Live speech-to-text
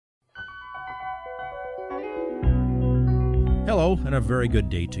Hello, and a very good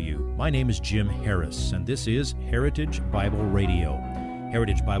day to you. My name is Jim Harris, and this is Heritage Bible Radio.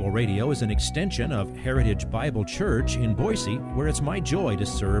 Heritage Bible Radio is an extension of Heritage Bible Church in Boise, where it's my joy to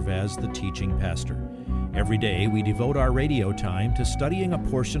serve as the teaching pastor. Every day, we devote our radio time to studying a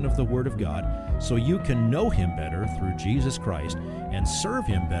portion of the Word of God so you can know Him better through Jesus Christ and serve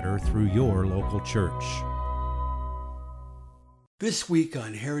Him better through your local church. This week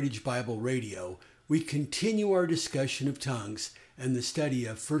on Heritage Bible Radio, we continue our discussion of tongues and the study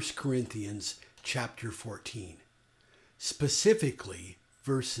of 1 Corinthians chapter 14, specifically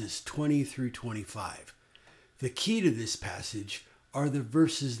verses 20 through 25. The key to this passage are the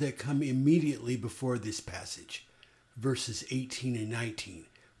verses that come immediately before this passage, verses 18 and 19,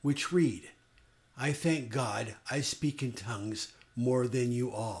 which read, "I thank God I speak in tongues more than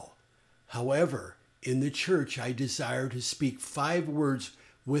you all. However, in the church I desire to speak 5 words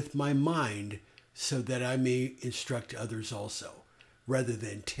with my mind so that I may instruct others also, rather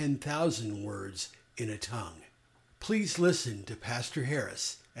than 10,000 words in a tongue." Please listen to Pastor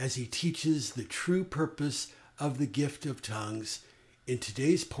Harris as he teaches the true purpose of the gift of tongues in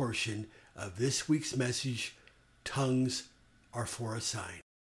today's portion of this week's message, Tongues Are for a Sign.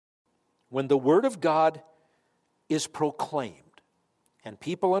 When the Word of God is proclaimed and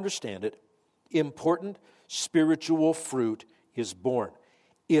people understand it, important spiritual fruit is born.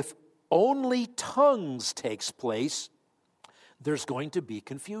 If only tongues takes place, there's going to be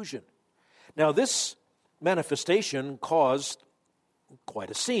confusion. Now, this manifestation caused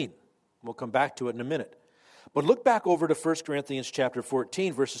quite a scene. We'll come back to it in a minute. But look back over to 1 Corinthians chapter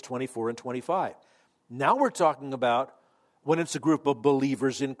 14, verses 24 and 25. Now we're talking about when it's a group of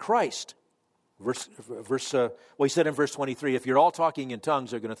believers in Christ. He said in verse 23, if you're all talking in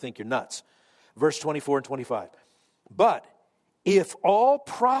tongues, they're going to think you're nuts. Verse 24 and 25. But if all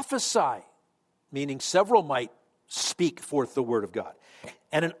prophesy, meaning several might speak forth the word of God,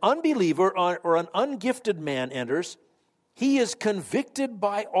 and an unbeliever or an ungifted man enters, he is convicted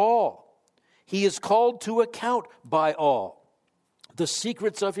by all. He is called to account by all. The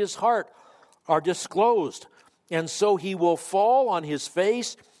secrets of his heart are disclosed, and so he will fall on his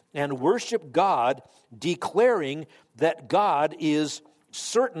face and worship God, declaring that God is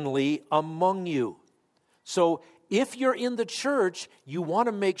certainly among you. So if you're in the church, you want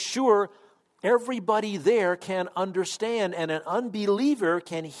to make sure everybody there can understand, and an unbeliever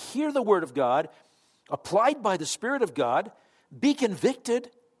can hear the word of God, applied by the Spirit of God, be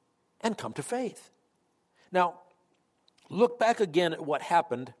convicted, and come to faith. Now, look back again at what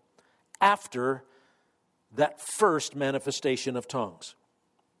happened after that first manifestation of tongues.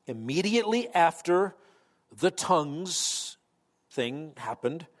 Immediately after the tongues thing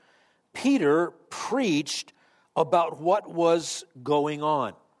happened, Peter preached about what was going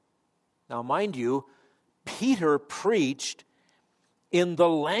on. Now, mind you, Peter preached in the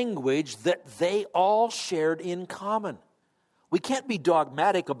language that they all shared in common. We can't be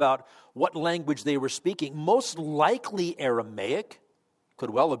dogmatic about what language they were speaking. Most likely Aramaic, could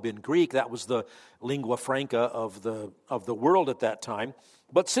well have been Greek. That was the lingua franca of the world at that time.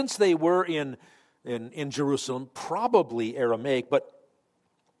 But since they were in Jerusalem, probably Aramaic. But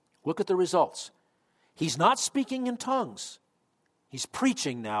look at the results. He's not speaking in tongues. He's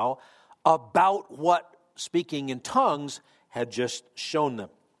preaching now about what speaking in tongues had just shown them.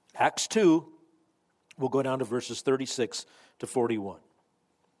 Acts 2, we'll go down to verses 36 to 41.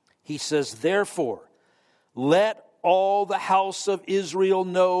 He says, "Therefore, let all the house of Israel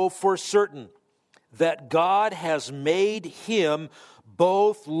know for certain that God has made him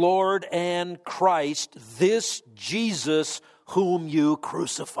both Lord and Christ, this Jesus whom you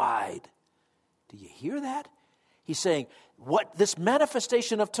crucified." Do you hear that? He's saying, what this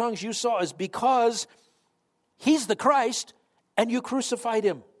manifestation of tongues you saw is because he's the Christ and you crucified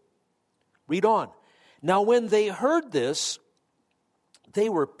him. Read on. Now when they heard this, they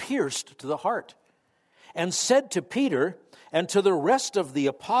were pierced to the heart and said to Peter and to the rest of the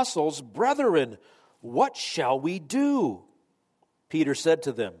apostles, "Brethren, what shall we do?" Peter said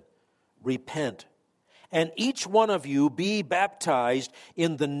to them, "Repent, and each one of you be baptized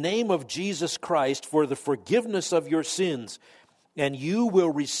in the name of Jesus Christ for the forgiveness of your sins, and you will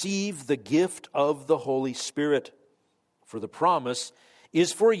receive the gift of the Holy Spirit. For the promise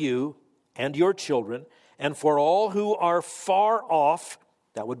is for you and your children, and for all who are far off,"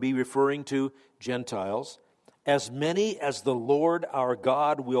 that would be referring to Gentiles, "as many as the Lord our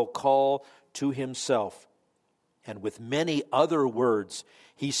God will call to himself." And with many other words,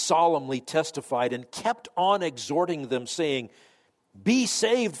 he solemnly testified and kept on exhorting them, saying, "Be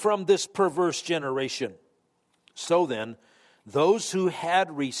saved from this perverse generation." So then, those who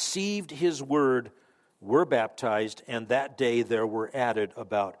had received his word were baptized, and that day there were added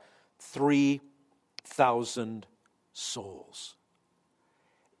about 3,000 souls.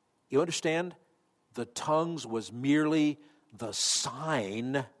 You understand? The tongues was merely the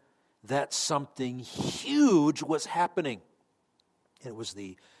sign that something huge was happening. It was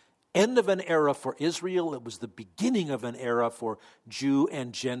the end of an era for Israel. It was the beginning of an era for Jew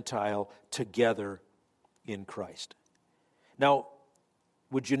and Gentile together in Christ. Now,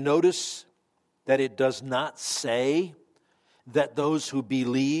 would you notice that it does not say that those who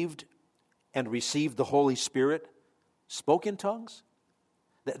believed and received the Holy Spirit spoke in tongues?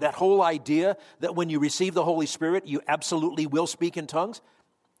 That whole idea that when you receive the Holy Spirit, you absolutely will speak in tongues,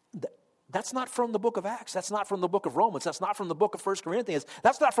 that's not from the book of Acts. That's not from the book of Romans. That's not from the book of 1 Corinthians.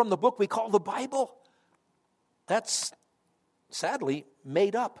 That's not from the book we call the Bible. That's sadly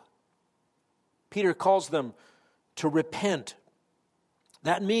made up. Peter calls them to repent.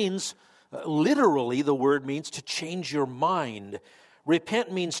 That means, literally, the word means to change your mind.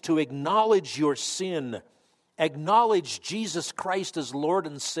 Repent means to acknowledge your sin. Acknowledge Jesus Christ as Lord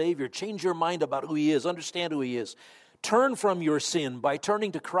and Savior. Change your mind about who He is. Understand who He is. Turn from your sin by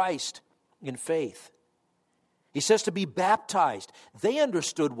turning to Christ in faith. He says to be baptized. They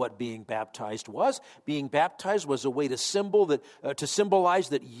understood what being baptized was. Being baptized was a way to symbolize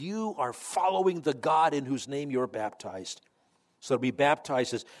that you are following the God in whose name you're baptized. So to be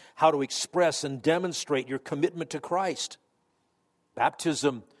baptized is how to express and demonstrate your commitment to Christ.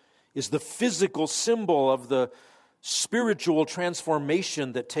 Baptism is the physical symbol of the spiritual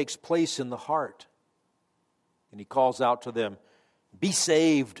transformation that takes place in the heart. And he calls out to them, be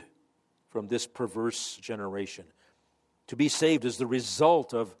saved from this perverse generation. To be saved is the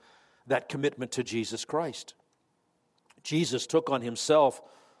result of that commitment to Jesus Christ. Jesus took on Himself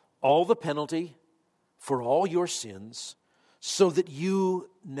all the penalty for all your sins so that you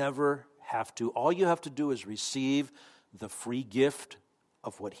never have to. All you have to do is receive the free gift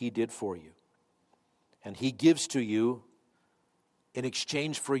of what He did for you. And He gives to you, in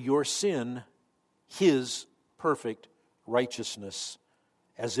exchange for your sin, His perfect righteousness,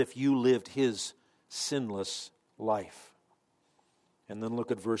 as if you lived His sinless life. And then look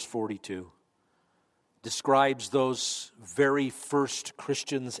at verse 42. Describes those very first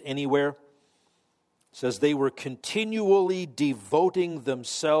Christians anywhere. It says they were continually devoting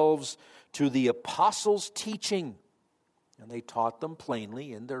themselves to the apostles' teaching. And they taught them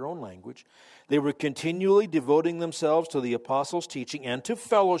plainly in their own language. They were continually devoting themselves to the apostles' teaching and to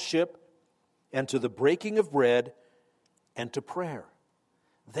fellowship and to the breaking of bread and to prayer.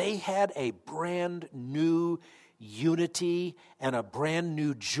 They had a brand new unity and a brand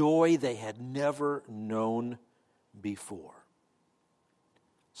new joy they had never known before.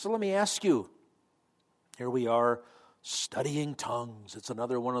 So let me ask you, here we are studying tongues. It's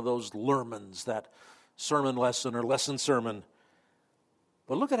another one of those lermons, that sermon lesson or lesson sermon.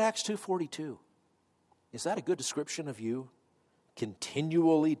 But look at Acts 2:42. Is that a good description of you?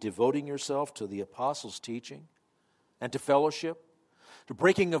 Continually devoting yourself to the apostles' teaching and to fellowship, to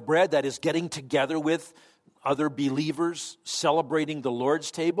breaking of bread, that is getting together with other believers, celebrating the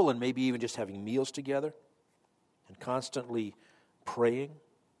Lord's table, and maybe even just having meals together, and constantly praying.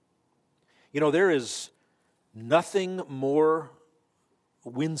 You know, there is nothing more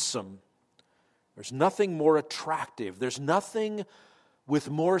winsome, there's nothing more attractive, there's nothing with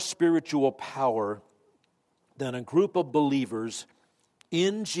more spiritual power than a group of believers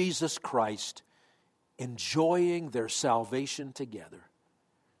in Jesus Christ enjoying their salvation together,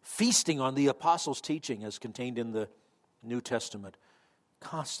 feasting on the apostles' teaching as contained in the New Testament,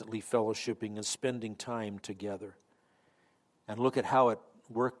 constantly fellowshipping and spending time together. And look at how it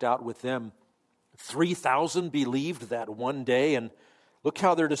worked out with them. 3,000 believed that one day, and look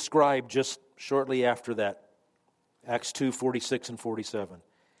how they're described just shortly after that. Acts 2:46 and 47.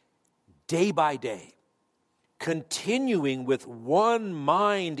 Day by day, continuing with one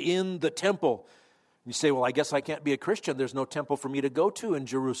mind in the temple. You say, well, I guess I can't be a Christian. There's no temple for me to go to in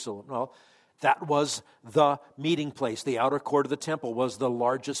Jerusalem. Well, that was the meeting place. The outer court of the temple was the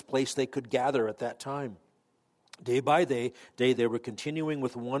largest place they could gather at that time. Day by day, they were continuing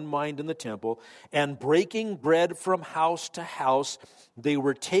with one mind in the temple and breaking bread from house to house. They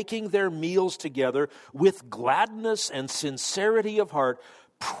were taking their meals together with gladness and sincerity of heart,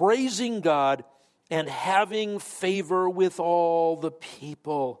 praising God and having favor with all the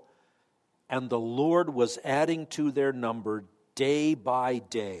people. And the Lord was adding to their number day by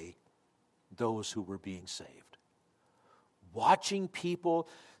day those who were being saved. Watching people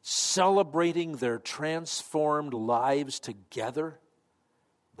celebrating their transformed lives together,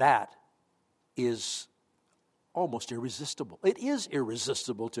 that is almost irresistible. It is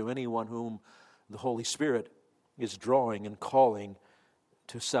irresistible to anyone whom the Holy Spirit is drawing and calling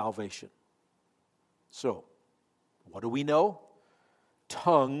to salvation. So, what do we know?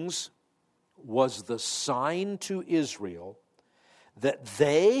 Tongues was the sign to Israel that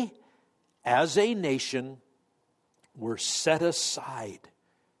they, as a nation, were set aside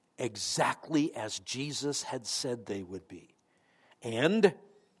exactly as Jesus had said they would be. And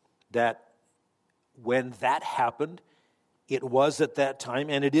that when that happened, it was at that time,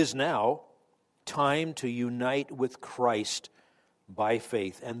 and it is now, time to unite with Christ by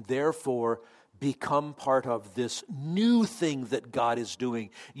faith, and therefore become part of this new thing that God is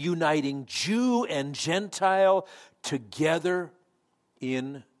doing, uniting Jew and Gentile together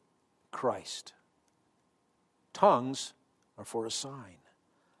in Christ. Tongues are for a sign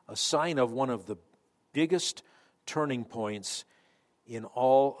of one of the biggest turning points in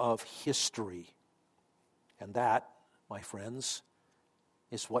all of history. And that, my friends,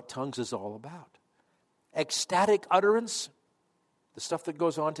 is what tongues is all about. Ecstatic utterance, the stuff that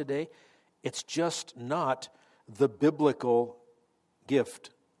goes on today, it's just not the biblical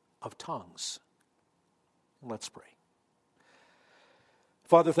gift of tongues. Let's pray.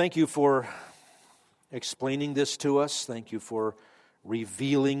 Father, thank you for explaining this to us. Thank you for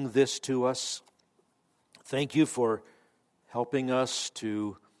revealing this to us. Thank you for helping us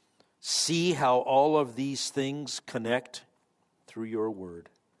to see how all of these things connect through your word.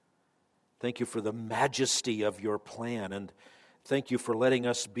 Thank you for the majesty of your plan, and thank you for letting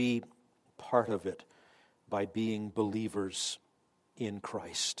us be part of it by being believers in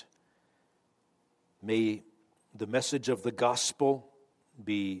Christ. May the message of the gospel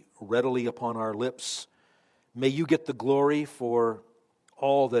be readily upon our lips. May you get the glory for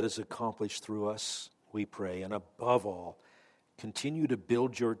all that is accomplished through us, we pray. And above all, continue to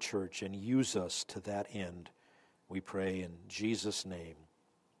build your church and use us to that end. We pray in Jesus' name.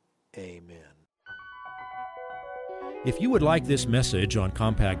 Amen. If you would like this message on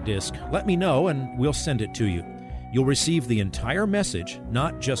compact disc, let me know and we'll send it to you. You'll receive the entire message,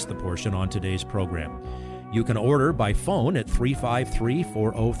 not just the portion on today's program. You can order by phone at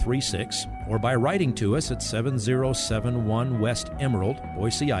 353-4036 or by writing to us at 7071 West Emerald,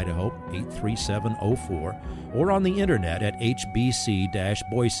 Boise, Idaho, 83704, or on the internet at hbc-boise.org.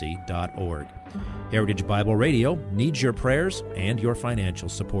 Heritage Bible Radio needs your prayers and your financial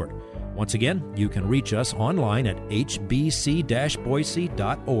support. Once again, you can reach us online at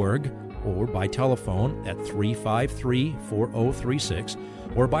hbc-boise.org or by telephone at 353-4036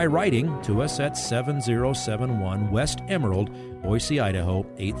 or by writing to us at 7071 West Emerald, Boise, Idaho,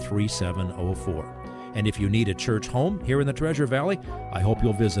 83704. And if you need a church home here in the Treasure Valley, I hope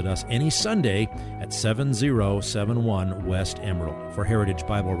you'll visit us any Sunday at 7071 West Emerald. For Heritage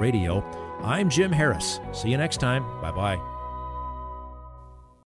Bible Radio, I'm Jim Harris. See you next time. Bye-bye.